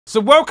So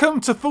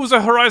welcome to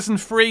Forza Horizon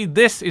 3.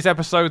 This is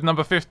episode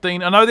number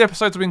 15. I know the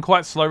episodes have been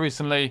quite slow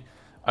recently.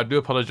 I do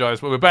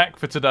apologise, but we're back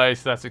for today,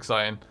 so that's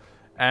exciting.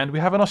 And we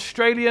have an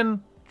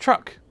Australian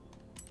truck.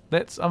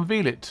 Let's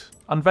unveil it.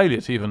 Unveil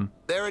it, even.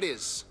 There it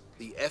is,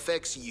 the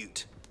FX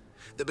Ute.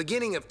 The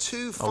beginning of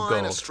two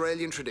fine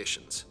Australian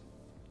traditions.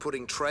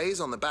 Putting trays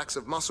on the backs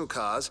of muscle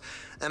cars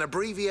and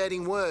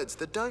abbreviating words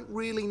that don't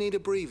really need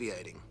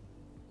abbreviating.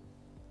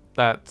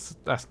 That's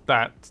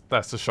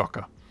a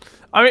shocker.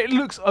 I mean, it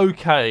looks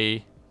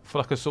okay for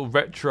like a sort of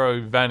retro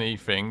vanny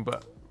thing,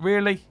 but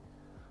really?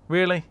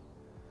 Really?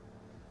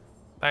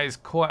 That is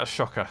quite a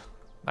shocker.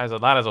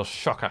 That is a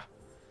shocker.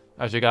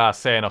 As you guys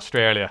say in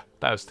Australia.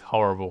 That was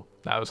horrible.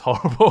 That was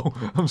horrible.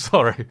 I'm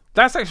sorry.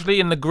 That's actually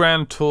in the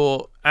Grand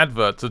Tour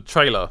advert, the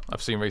trailer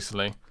I've seen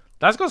recently.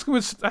 That's got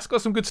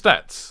some good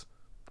stats.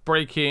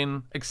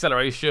 Braking,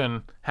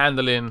 acceleration,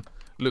 handling,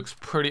 looks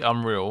pretty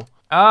unreal.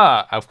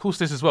 Ah, of course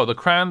this as well. The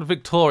Crown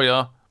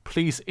Victoria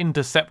Police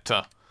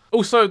Interceptor.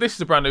 Also, this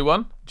is a brand new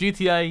one.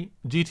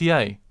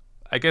 GTA.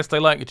 I guess they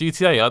like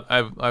GTA.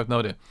 I have no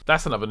idea.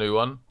 That's another new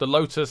one. The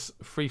Lotus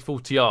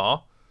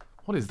 340R.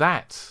 What is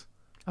that?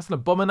 That's an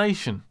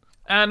abomination.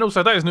 And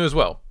also, that is new as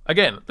well.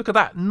 Again, look at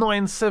that.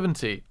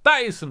 970.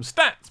 That is some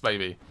stats,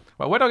 baby.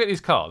 Right, where do I get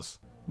these cars?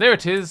 There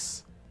it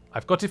is.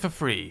 I've got it for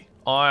free.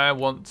 I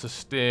want to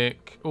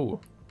stick...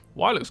 Oh,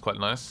 white looks quite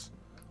nice.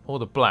 Or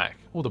the black.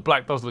 Oh, the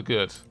black does look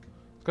good.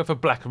 Let's go for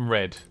black and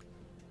red.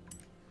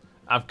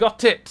 I've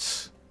got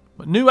it.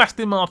 New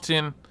Aston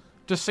Martin.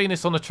 Just seen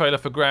this on the trailer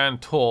for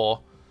Grand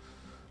Tour.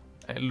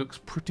 It looks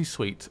pretty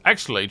sweet.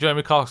 Actually,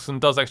 Jeremy Clarkson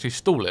does actually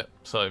stall it.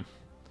 So,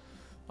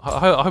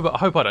 I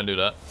hope I don't do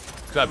that.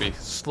 That'd be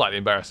slightly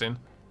embarrassing.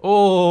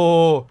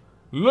 Oh,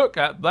 look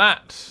at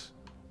that.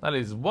 That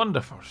is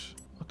wonderful.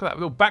 Look at that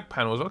little back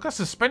panel. Look at that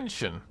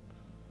suspension.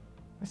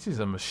 This is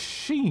a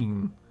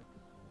machine.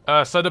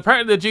 So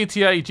apparently the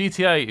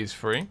GTA is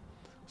free.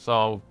 So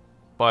I'll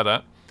buy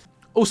that.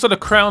 Also the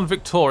Crown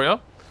Victoria,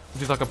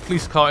 which is like a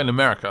police car in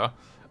America.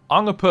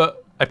 I'm going to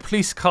put a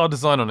police car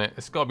design on it.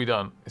 It's got to be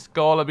done. It's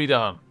got to be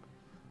done.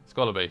 It's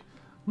got to be.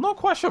 I'm not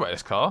quite sure about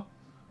this car.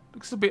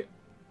 Looks a bit...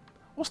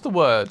 What's the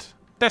word?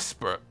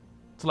 Desperate.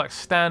 To like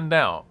stand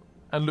out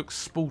and look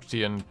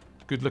sporty and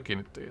good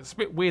looking. It's a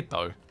bit weird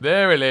though.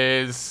 There it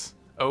is.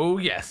 Oh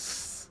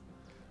yes.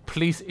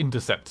 Police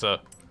Interceptor.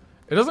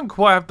 It doesn't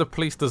quite have the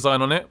police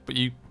design on it, but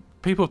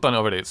people have done it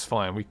already. It's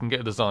fine. We can get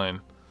a design.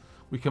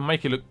 We can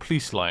make it look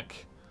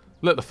police-like.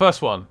 Look, the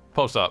first one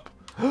pops up.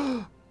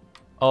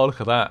 Oh, look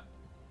at that.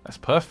 That's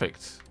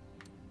perfect.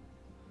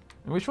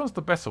 And which one's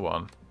the better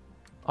one?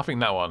 I think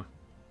that one.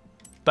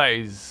 That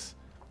is...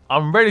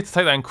 I'm ready to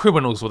take that in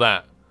criminals with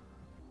that.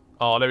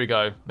 Oh, there we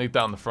go. Need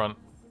that on the front.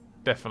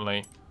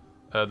 Definitely.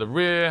 The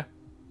rear...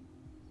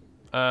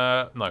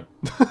 no.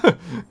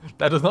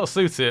 That does not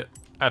suit it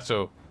at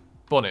all.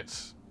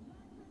 Bonnets.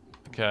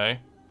 Okay.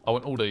 I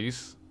want all these.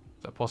 Is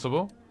that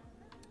possible?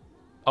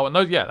 Oh,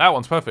 no, yeah, that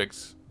one's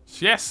perfect.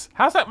 Yes.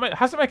 How's it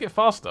make it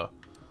faster?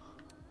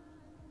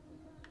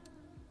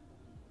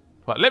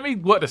 Right, let me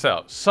work this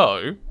out.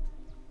 So,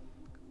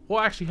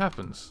 what actually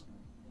happens?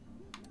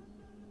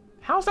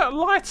 How's that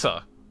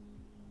lighter?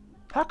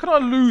 How can I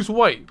lose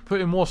weight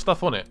putting more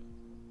stuff on it?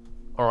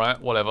 Alright,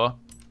 whatever.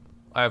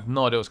 I have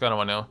no idea what's going on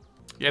right now.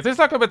 Yeah, if there's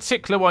like a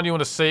particular one you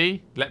want to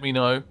see, let me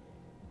know.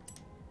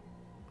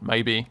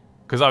 Maybe.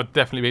 Because I would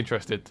definitely be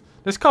interested.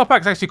 This car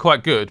pack's actually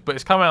quite good, but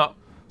it's come out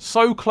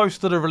so close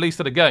to the release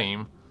of the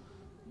game.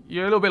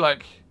 You're a little bit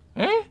like,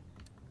 eh?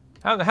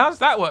 How's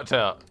that worked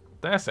out?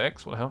 The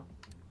SX, what the hell?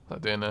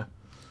 What's that doing there?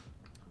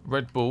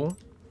 Red Bull.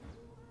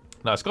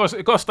 No, it's got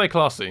to stay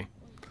classy.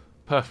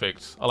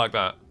 Perfect. I like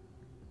that.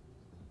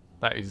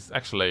 That is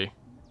actually...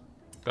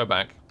 Go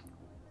back.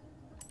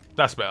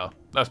 That's better.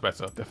 That's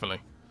better,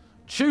 definitely.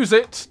 Choose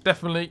it.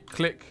 Definitely.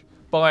 Click.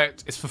 Buy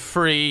it. It's for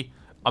free.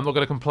 I'm not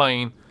going to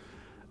complain.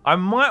 I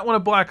might want to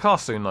buy a car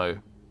soon, though.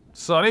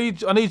 So I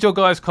need your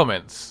guys'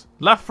 comments.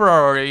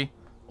 LaFerrari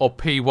or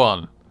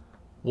P1?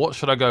 What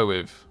should I go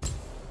with?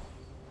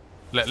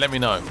 Let me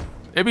know.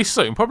 It'll be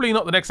soon. Probably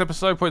not the next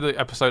episode. Probably the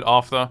episode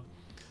after.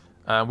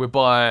 We'll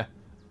buy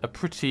a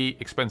pretty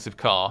expensive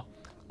car.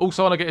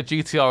 Also, I want to get a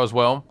GTR as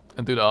well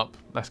and do that up.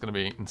 That's going to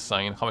be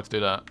insane. I can't wait to do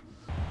that.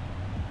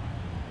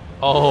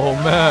 Oh,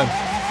 man.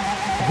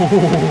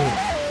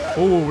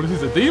 Oh, this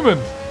is a demon.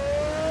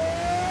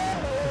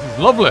 This is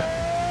lovely.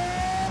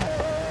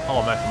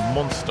 Oh, man,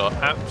 monster.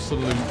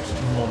 Absolute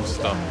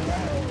monster.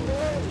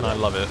 And I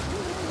love it.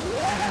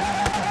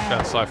 Go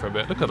outside for a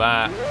bit. Look at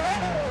that.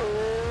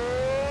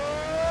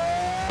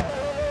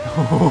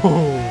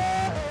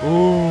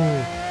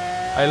 Oh,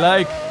 I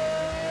like.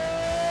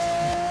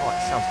 Oh,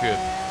 it sounds good.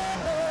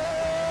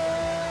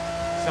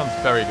 Sounds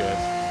very good.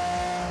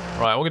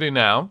 Right, what we're going to do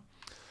now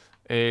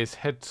is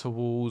head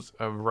towards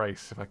a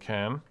race if I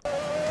can.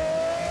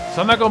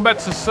 So I'm now going back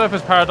to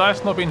Surfers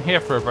Paradise. Not been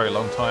here for a very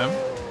long time.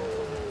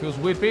 Feels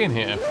weird being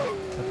here.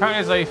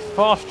 Apparently there's a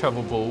fast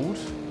travel board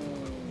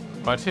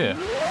right here.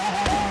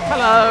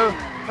 Hello!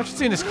 I've just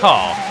seen this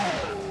car.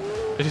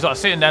 It's just like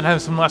sitting down having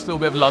some nice little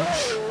bit of lunch.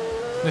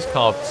 This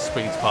car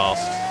speeds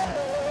past.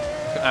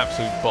 It's an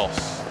absolute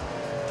boss.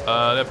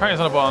 Apparently there's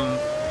another one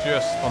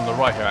just on the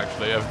right here,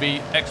 actually. A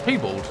VXP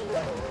board.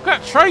 Look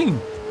at that train!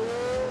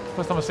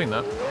 First time I've seen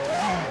that.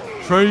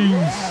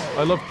 Trains!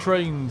 I love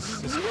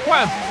trains. It's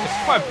quite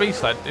a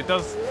beast, lad.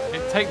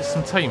 It takes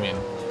some taming.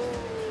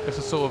 It's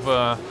a sort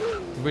of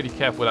really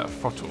careful with that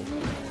throttle.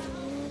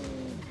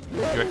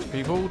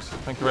 VXP board.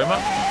 Thank you very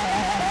much.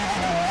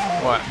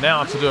 Right,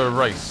 now to do a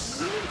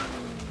race.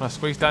 Can I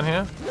squeeze down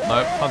here?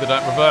 No, can't do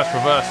that.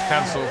 Reverse,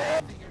 cancel.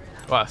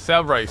 Right,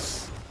 sail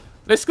race.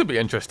 This could be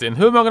interesting.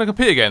 Who am I going to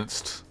compete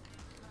against?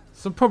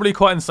 Some probably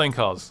quite insane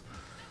cars.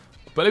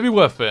 But it'll be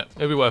worth it.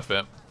 It'll be worth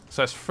it.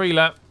 So it's 3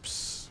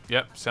 laps.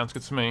 Yep, sounds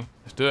good to me.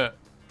 Let's do it.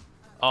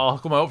 Oh,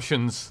 I've got my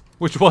options.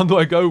 Which one do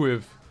I go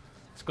with?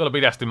 It's got to be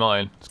the Aston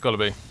Martin. It's got to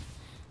be.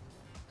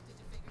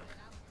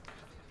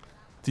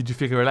 Did you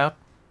figure it out?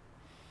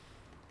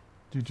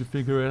 Did you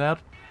figure it out?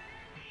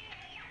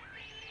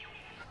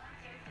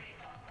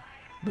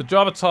 The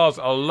driver tires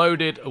are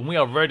loaded and we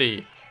are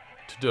ready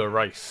to do a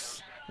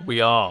race.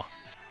 We are.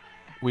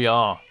 We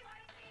are.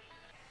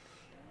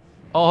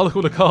 Oh, look at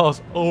all the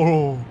cars.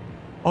 Oh,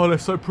 they're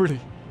so pretty.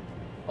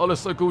 Oh, they're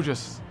so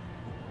gorgeous.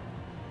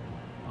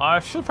 I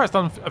should have perhaps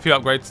done a few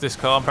upgrades to this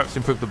car. Perhaps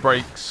improve the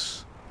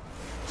brakes,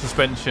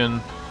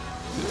 suspension.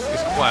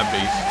 It's quite a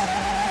beast.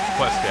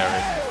 Quite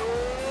scary.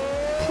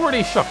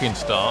 Pretty shocking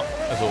start,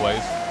 as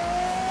always.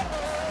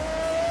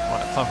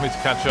 Right, time for me to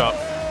catch up.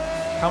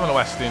 Come on,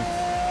 Aston.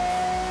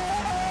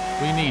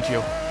 We need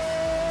you.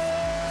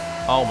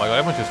 Oh my god,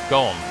 everyone's just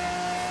gone.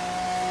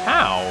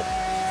 How?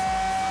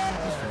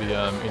 This could be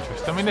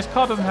interesting. I mean, this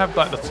car doesn't have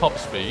like the top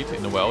speed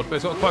in the world, but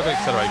it's got quite good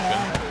acceleration.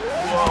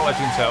 Whoa, as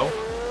you can tell.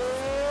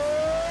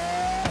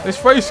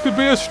 This race could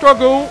be a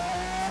struggle.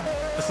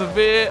 A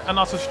severe and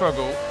utter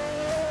struggle.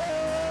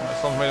 Well,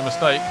 someone's made a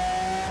mistake.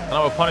 And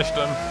I will punish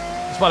them.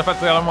 Despite the fact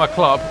that they're on my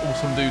club.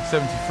 Awesome dude,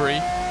 73.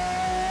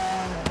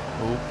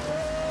 Ooh.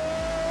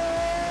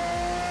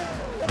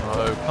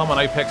 Oh, come on,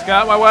 Apex, get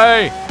out of my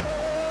way!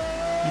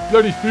 You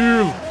bloody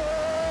fool!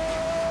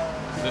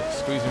 Is it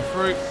squeezing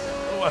through?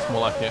 Oh, that's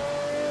more like it.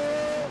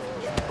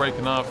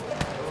 Breaking up.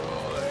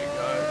 Oh, there you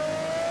go.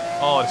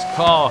 Oh, this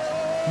car.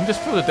 You can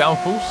just feel the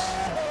downforce.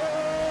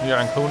 You're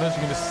around corners, you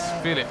can just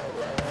feel it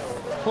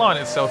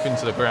plying itself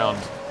into the ground.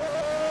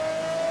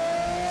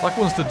 It's like it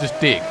wants to just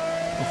dig.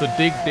 It wants to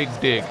dig, dig,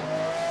 dig.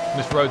 And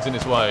this road's in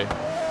its way.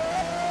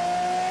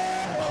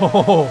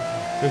 Oh,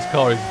 this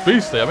car is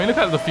beastly. I mean, look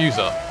at the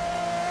diffuser.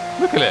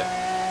 Look at it.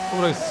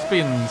 All those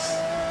spins.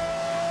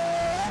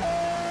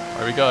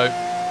 There we go.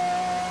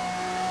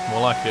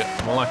 More like it.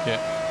 More like it.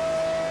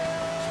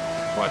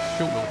 Quite a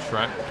short little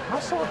track.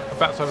 How's someone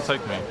about to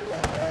overtake me?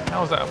 How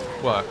does that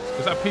work?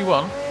 Is that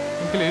P1? I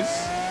think it is.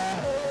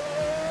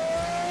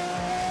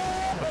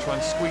 I'll try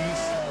and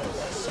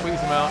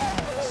squeeze him out.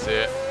 That's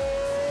it.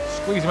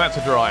 Squeeze him out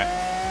to dry.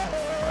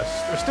 Right,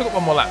 we've still got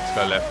one more lap to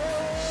go left.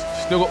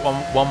 Still got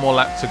one more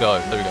lap to go.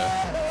 There we go.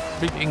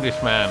 Speak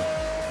English, man.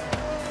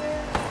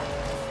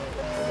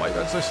 Why are you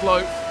going so slow?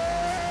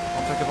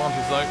 I'll take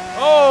advantage though.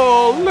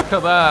 Oh, look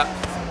at that.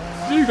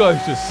 Do you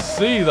guys just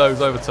see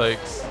those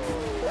overtakes?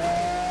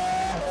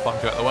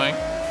 Fuck you out of the way.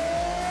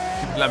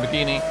 Keep the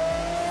Lamborghini.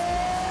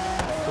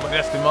 Talk about the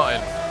Aston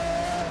Martin.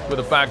 With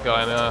a bad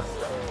guy and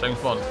James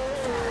Bond.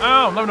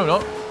 Oh, no,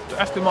 not.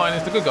 Aston Martin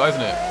is the good guy,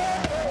 isn't it?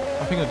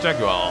 I'm thinking of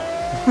Jaguar.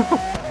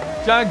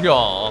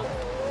 Jaguar.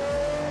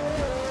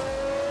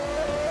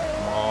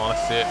 Oh,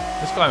 that's it.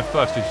 This guy in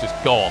first is just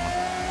gone.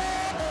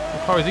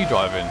 What car is he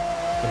driving?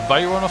 The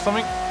Veyron or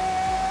something?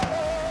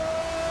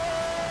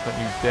 Don't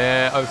you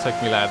dare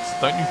overtake me, lads.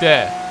 Don't you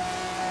dare.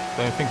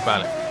 Don't even think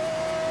about it.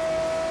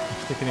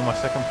 I'm sticking in my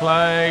second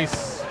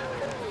place.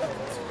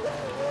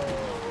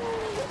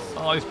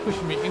 Oh, he's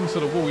pushing me into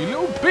the wall, you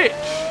little bitch.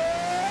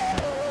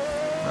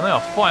 And they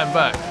are fighting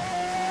back.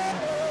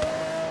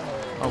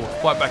 I will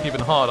fight back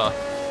even harder.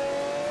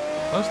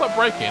 Don't start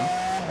braking.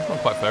 That's not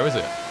quite fair, is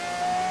it?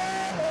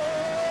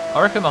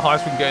 I reckon the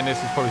highest we can get in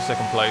this is probably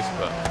second place,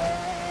 but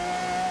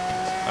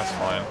that's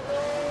fine.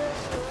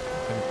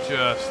 I can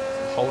just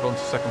hold on to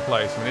second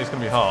place. I mean, it's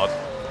going to be hard.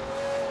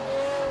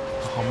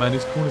 Oh man,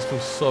 these corners feel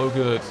so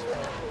good.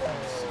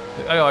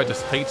 The AI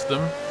just hates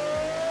them.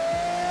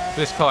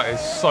 This car is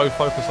so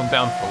focused on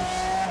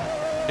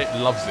downforce. It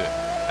loves it.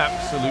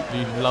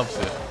 Absolutely loves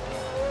it.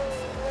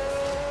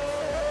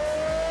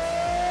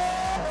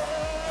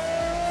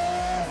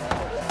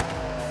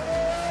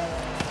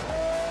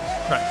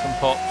 Just crack some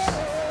pops.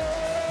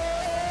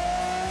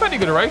 Fairly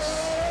good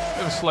race.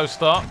 Bit of a slow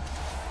start.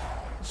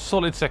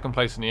 Solid second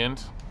place in the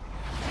end.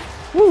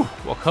 Woo!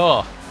 What a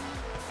car.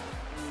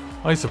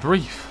 I need to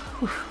breathe.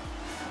 Whew.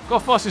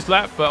 Got fastest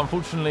lap, but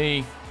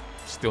unfortunately,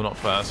 still not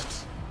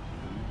first.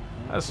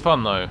 That was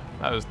fun though.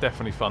 That was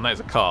definitely fun. That is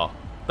a car.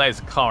 That is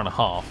a car and a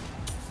half.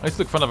 I need to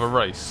look for another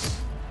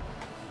race.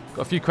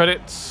 Got a few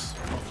credits.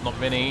 Not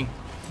many.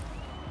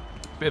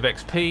 Bit of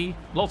XP.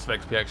 Lots of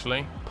XP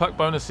actually. Perk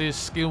bonuses,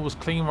 skills,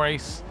 clean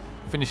race.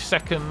 Finished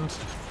second.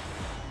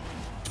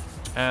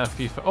 And a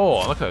few...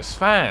 Oh, look at those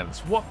fans.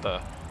 What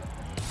the...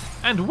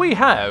 And we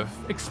have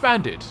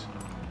expanded.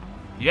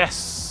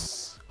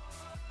 Yes!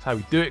 That's how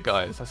we do it,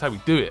 guys. That's how we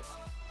do it.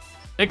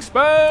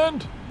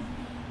 Expand!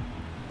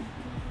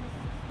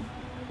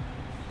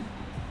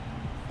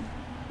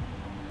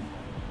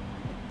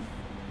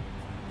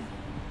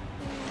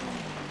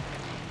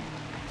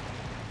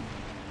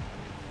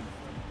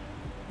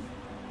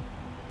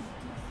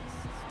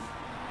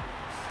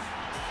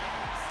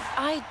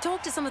 I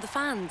talked to some of the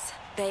fans.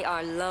 They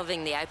are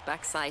loving the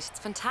Outback site. It's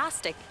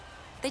fantastic.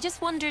 They just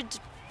wondered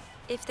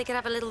if they could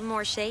have a little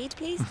more shade,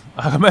 please.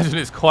 I imagine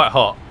it's quite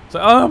hot. It's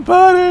like, oh, I'm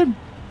burning!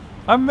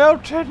 I'm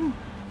melting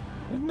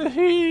in the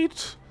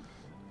heat!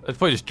 It's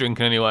probably just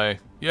drinking anyway.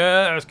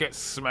 Yeah, let's get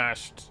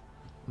smashed.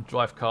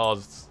 Drive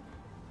cars.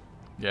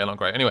 Yeah, not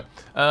great. Anyway,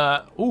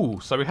 ooh,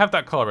 so we have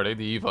that car already,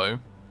 the Evo.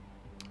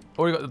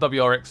 Already got the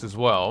WRX as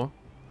well.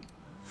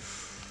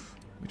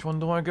 Which one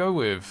do I go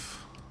with?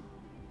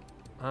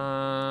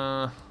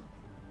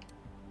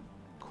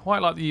 Quite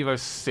like the Evo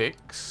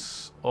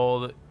 6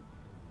 or the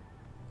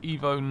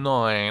Evo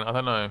 9. I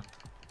don't know.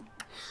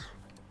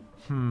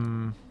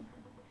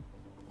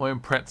 Or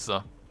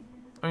Impreza.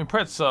 I mean,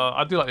 Impreza.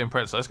 I do like the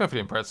Impreza. Let's go for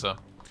the Impreza.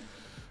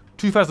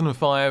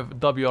 2005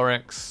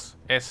 WRX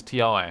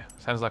STI.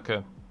 Sounds like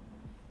a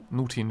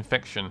naughty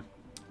infection.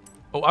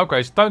 Oh,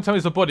 upgrades. Don't tell me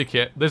there's a body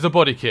kit. There's a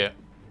body kit.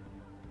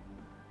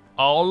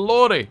 Oh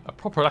lordy!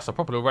 That's a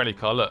proper little rally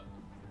car. Look.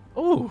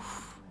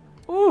 Oof.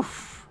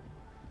 Oof.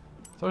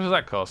 So what does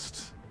that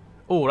cost?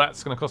 Oh,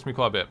 that's going to cost me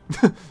quite a bit.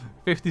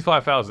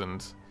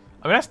 55,000.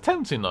 I mean, that's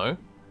tempting though.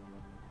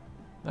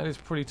 That is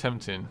pretty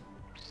tempting.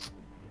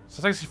 So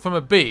it takes you from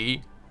a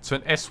B to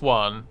an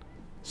S1.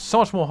 So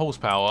much more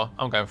horsepower.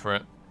 I'm going for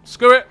it.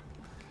 Screw it.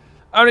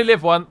 Only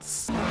live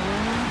once.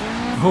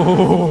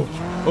 Oh,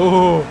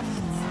 oh.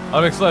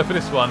 I'm excited for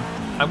this one.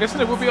 I'm guessing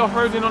it will be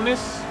off-roading on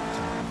this.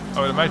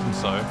 I would imagine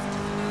so.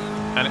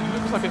 And it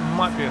looks like it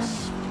might be a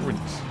sprint.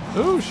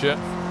 Oh, shit.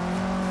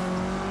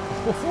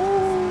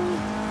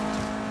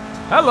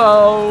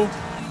 Hello! I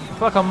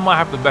feel like I might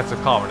have the better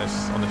car on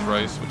this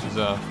race, which is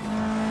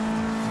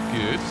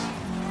good.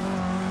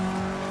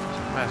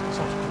 Man, it's got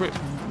so much grip.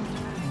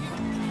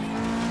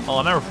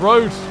 Oh, narrow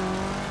road!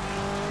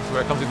 This is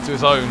where it comes into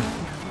its own.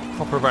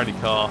 Proper rally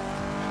car.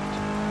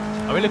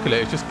 I mean, look at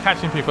it, it's just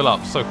catching people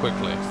up so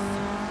quickly.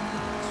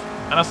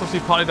 And that's obviously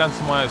partly down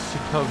to my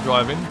superb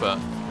driving, but...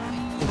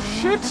 Oh,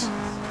 shit!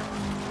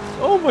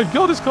 Oh my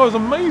god, this car is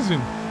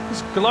amazing!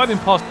 Just gliding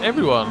past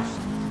everyone.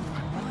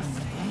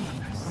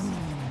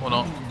 Or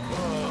not.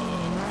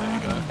 There you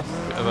go.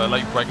 Bit of a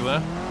late break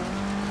there.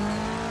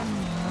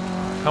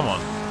 Come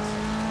on.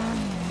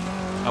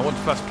 I want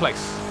first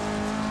place.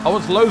 I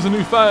want loads of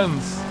new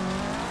fans.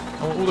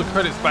 I want all the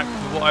credits back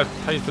for what I've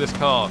paid for this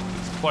car.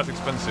 It's quite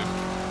expensive.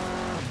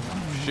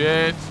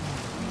 Shit.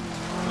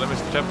 Did I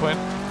miss the checkpoint?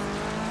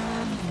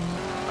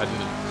 I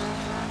didn't.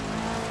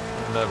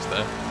 I'm nervous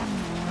there.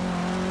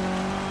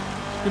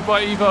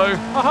 Goodbye, Evo!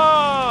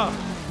 Haha!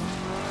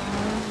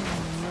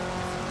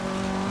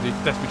 He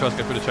desperately tries to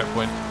go through the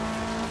checkpoint. I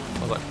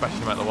was like bashing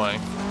him out of the way.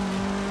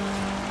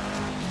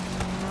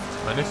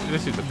 Man,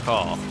 this is the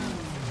car.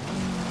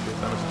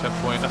 That was a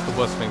checkpoint. That's the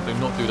worst thing. Do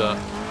not do that.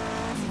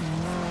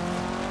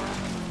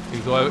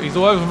 He's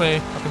all over me.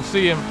 I can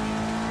see him.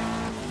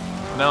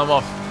 Now I'm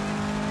off.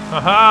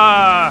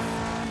 Haha!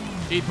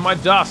 Eat my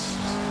dust,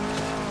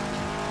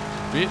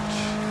 bitch!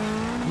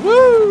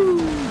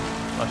 Woo!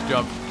 Nice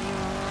jump.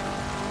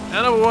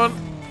 Another one.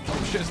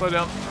 Oh shit, slow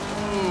down.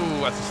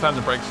 Oh, that's the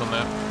standard brakes on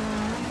there.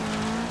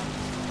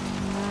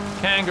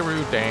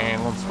 Kangaroo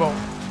down, let's go.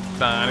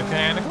 Kangaroo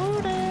down.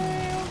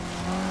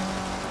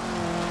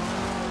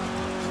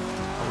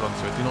 Hold on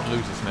to it. Do not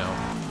lose this now.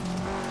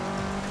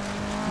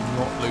 Do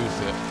not lose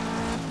it.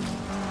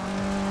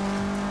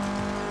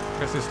 I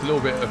guess this little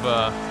bit of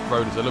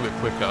road is a little bit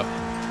quicker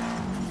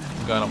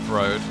than going off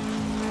road.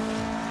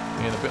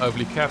 Being a bit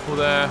overly careful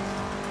there.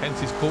 Hence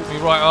he's caught me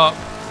right up.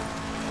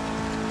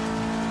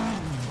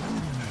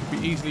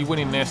 Easily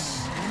winning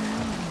this.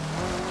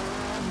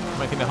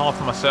 Making it hard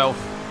for myself.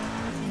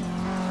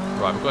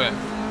 Right, we've got it.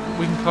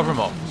 We can cover him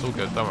up. It's all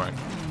good, don't worry.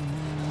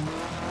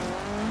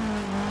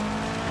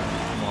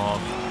 Come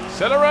on.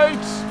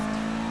 Accelerate!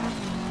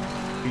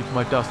 Eat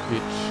my dust,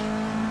 bitch.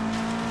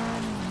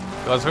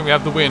 Guys, I think we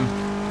have the win.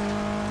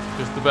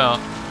 Just about.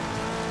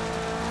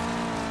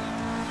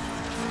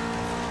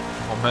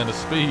 Oh man, the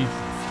speed.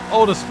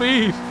 Oh, the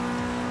speed!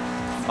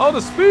 Oh, the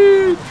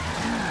speed!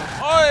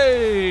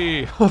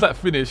 Oi! Oh, that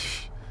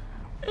finish.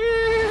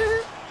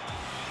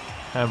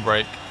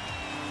 Handbrake.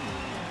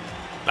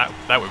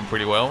 That went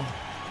pretty well.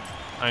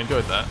 I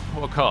enjoyed that.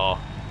 What a car.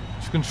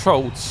 It's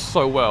controlled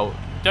so well.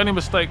 The only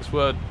mistakes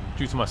were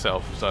due to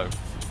myself, so.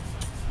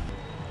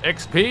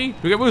 XP?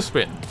 We get wheel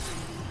spin.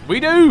 We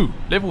do!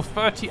 Level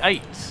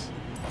 38.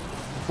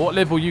 What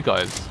level you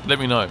guys? Let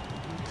me know.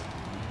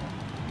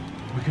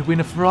 We could win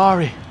a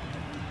Ferrari.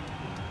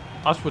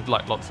 I just would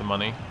like lots of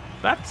money.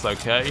 That's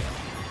okay.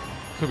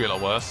 Could be a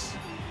lot worse.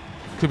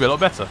 Could be a lot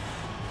better.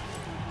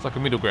 It's like a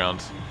middle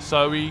ground.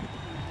 So we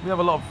have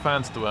a lot of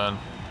fans to earn.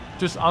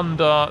 Just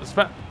under, it's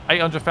about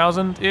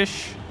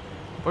 800,000-ish.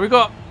 But we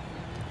got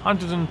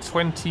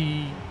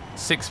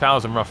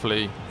 126,000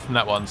 roughly from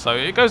that one, so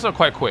it goes up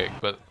quite quick,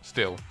 but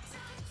still.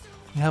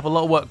 You have a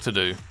lot of work to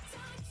do.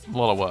 A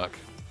lot of work.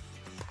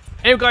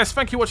 Anyway guys,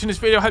 thank you for watching this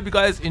video. I hope you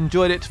guys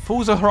enjoyed it.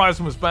 Forza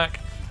Horizon was back.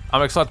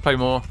 I'm excited to play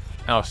more,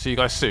 and I'll see you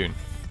guys soon.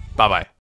 Bye bye.